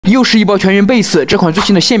又是一波全员倍死，这款最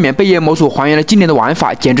新的限免贝爷模组还原了经典的玩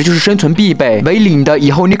法，简直就是生存必备。没领的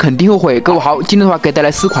以后你肯定后悔。各位好，今天的话给带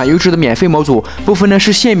来4款优质的免费模组，部分呢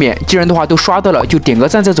是限免，既然的话都刷到了，就点个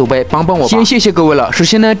赞再走呗，帮帮我吧。先谢谢各位了。首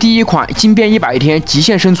先呢，第一款惊变100天极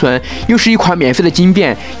限生存，又是一款免费的惊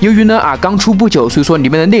变。由于呢刚出不久，所以说里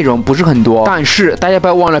面的内容不是很多，但是大家不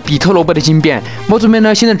要忘了比特萝卜的惊变模组里面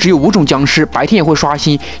呢，现在只有5种僵尸，白天也会刷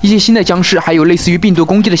新一些新的僵尸，还有类似于病毒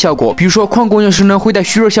攻击的效果，比如说矿工僵尸呢会带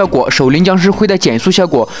虚弱效果，守灵僵尸会带减速效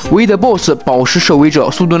果，唯一的 BOSS 宝石守卫者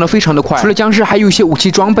速度呢非常的快。除了僵尸，还有一些武器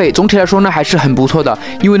装备，总体来说呢还是很不错的。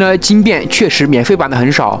因为呢惊变确实免费版的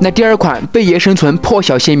很少。那第二款贝爷生存破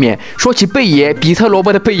晓限免，说起贝爷，比特萝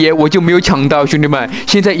卜的贝爷我就没有抢到，兄弟们，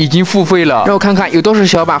现在已经付费了。让我看看有多少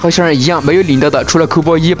小伙伴和小冉一样没有领到的，除了扣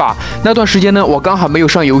波1吧。那段时间呢我刚好没有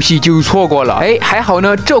上游戏就错过了。还好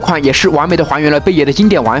呢，这款也是完美的还原了贝爷的经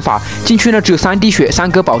典玩法。进去呢只有3滴血3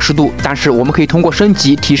格保湿度，但是我们可以通过升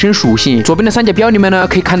级提升属性。左边的3角标里面呢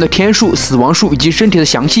可以看到天数、死亡数以及身体的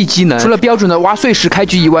详细机能。除了标准的挖碎石开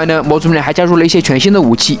局以外呢，模组里面还加入了一些全新的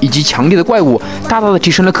武器以及强力的怪物，大大的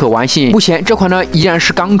提升了可玩性。目前这款呢依然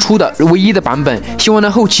是刚出的唯一的版本，希望呢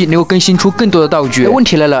后期能够更新出更多的道具。问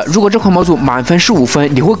题来了，如果这款模组满分是5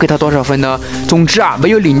分，你会给它多少分呢？总之没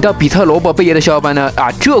有领到比特萝卜贝爷的小伙伴呢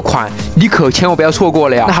这款你可千万不要错过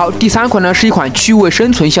了呀。那好，第3款呢是一款趣味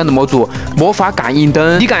生存向的模组，魔法感应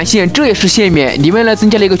灯。你感线这也是限免，里面呢增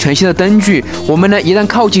加了一个全新的灯具，我们呢一旦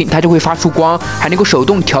靠近它就会发出光，还能够手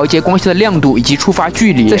动调节光线的亮度以及触发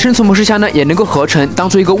距离。在生存模式下呢也能够合成当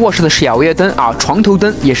做一个卧室的小夜灯床头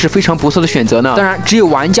灯也是非常不错的选择呢。当然只有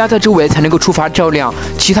玩家在周围才能够触发照亮，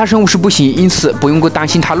其他生物是不行，因此不用够担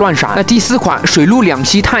心它乱闪。那第4款水陆两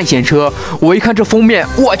栖探险车，我一看这封面，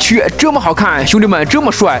我去，这么好看，兄弟们这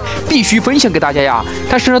么帅，必须分享给大家呀。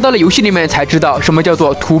但是呢到了游戏里面才知道什么叫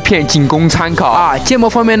做图片仅供参考建模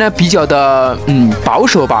方面呢比较的保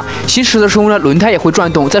守吧。行驶的时候呢轮胎也会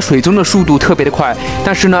转动，在水中的速度特别的快，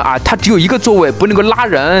但是呢它只有一个座位，不能够拉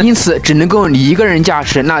人，因此只能够你一个人驾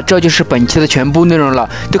驶。那这就是本期的全部内容了，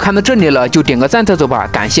都看到这里了就点个赞再走吧，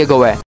感谢各位。